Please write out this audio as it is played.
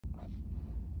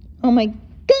Oh my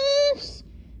gosh!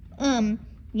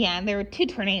 Yeah, there were 2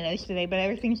 tornadoes today, but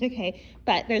everything's okay.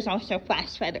 But there's also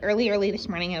flash flood early this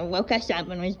morning, and it woke us up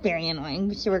and was very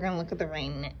annoying. So we're gonna look at the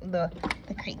rain, the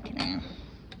creek now.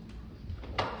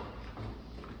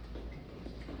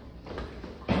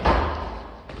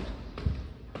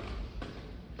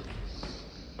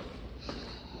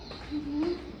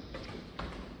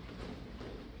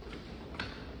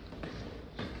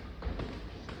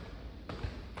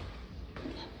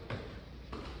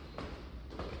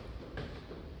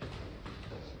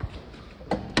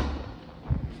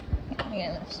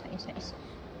 Yeah, that's nice.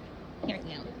 Here we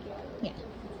go. Yeah.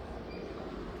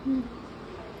 Oh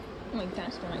my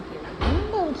gosh, there might be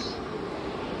windows.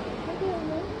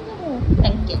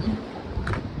 Thank you.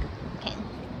 Okay.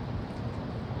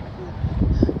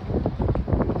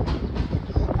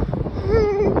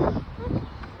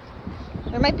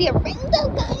 There might be a rainbow,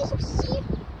 guys. Let's see.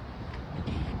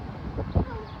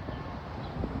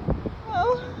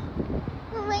 Oh,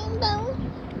 a rainbow.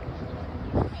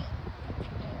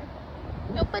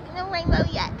 Nope, but no rainbow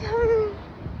yet.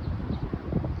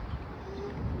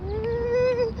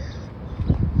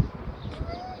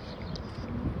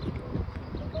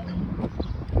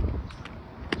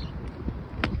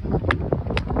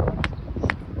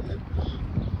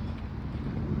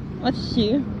 Let's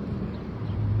see.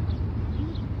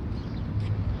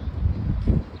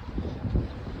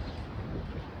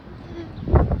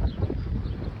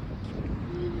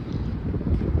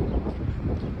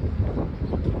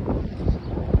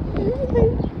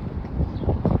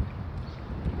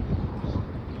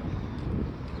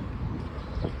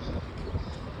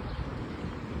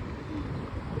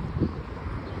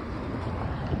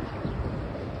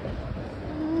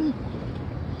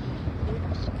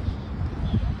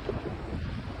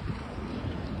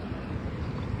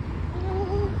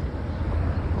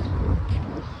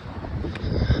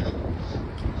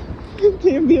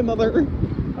 Can't be another.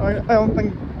 I don't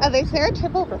think. Oh, there's there a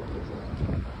triple.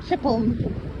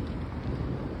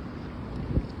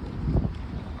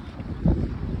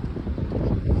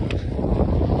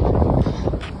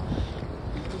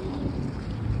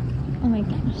 Oh my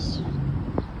goodness.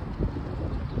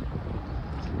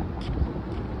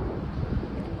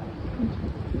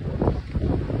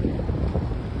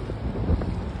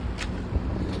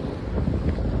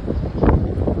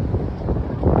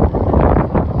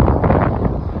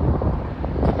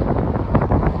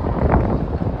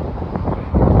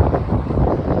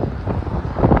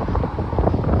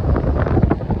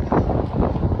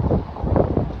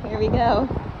 We go.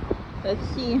 Let's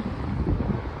see. Oh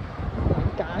my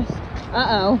gosh.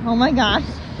 Uh-oh. Oh my gosh.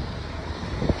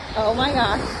 Oh my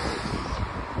gosh.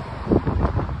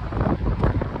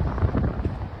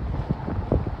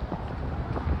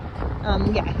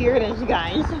 Yeah, here it is,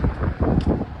 guys.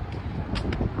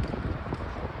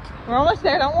 We're almost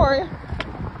there, don't worry.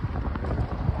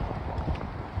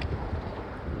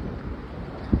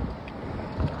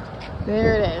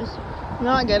 There it is.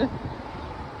 Not good.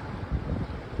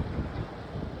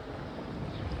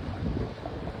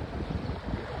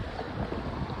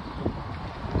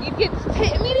 You get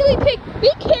immediately be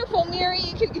careful, Mary.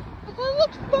 That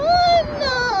looks fun.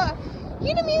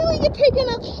 You'd immediately get taken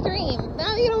upstream.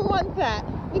 Now you don't want that.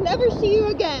 We never see you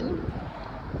again.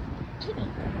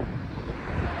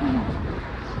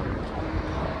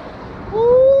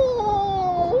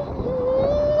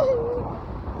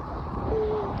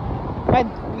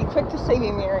 I'd be quick to save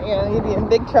you, Mary. You'd be in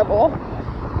big trouble.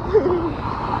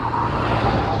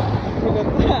 Look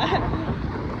at that.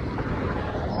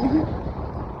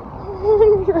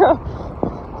 Girl.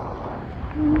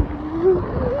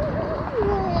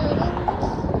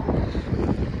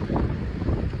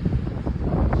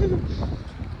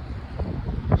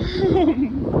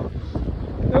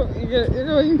 Oh, you're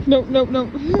going. Nope.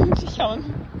 Just showing.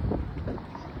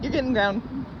 You're getting ground.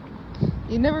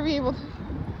 You'd never be able to.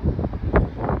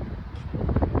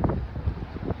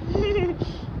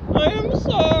 I am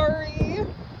sorry.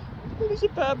 It was a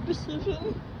bad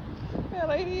decision. Bad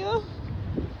idea.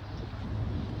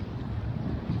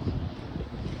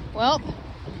 Well.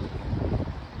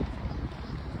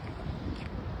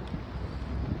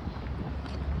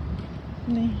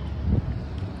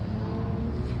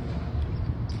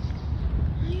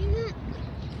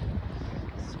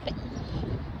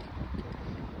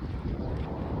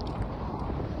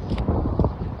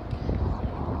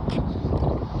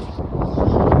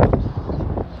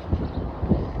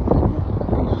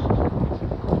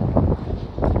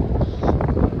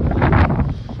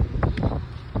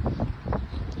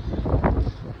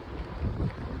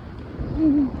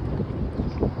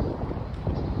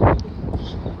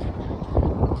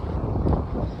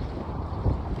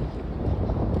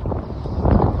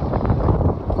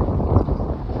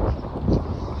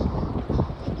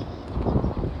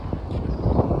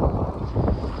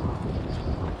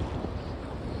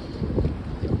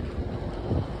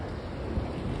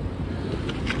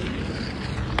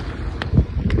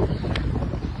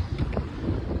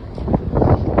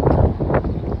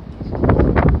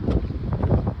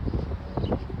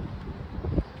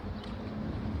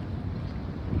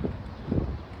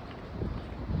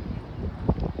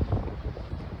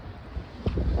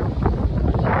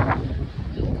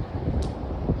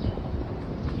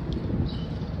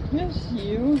 Bless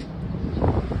you.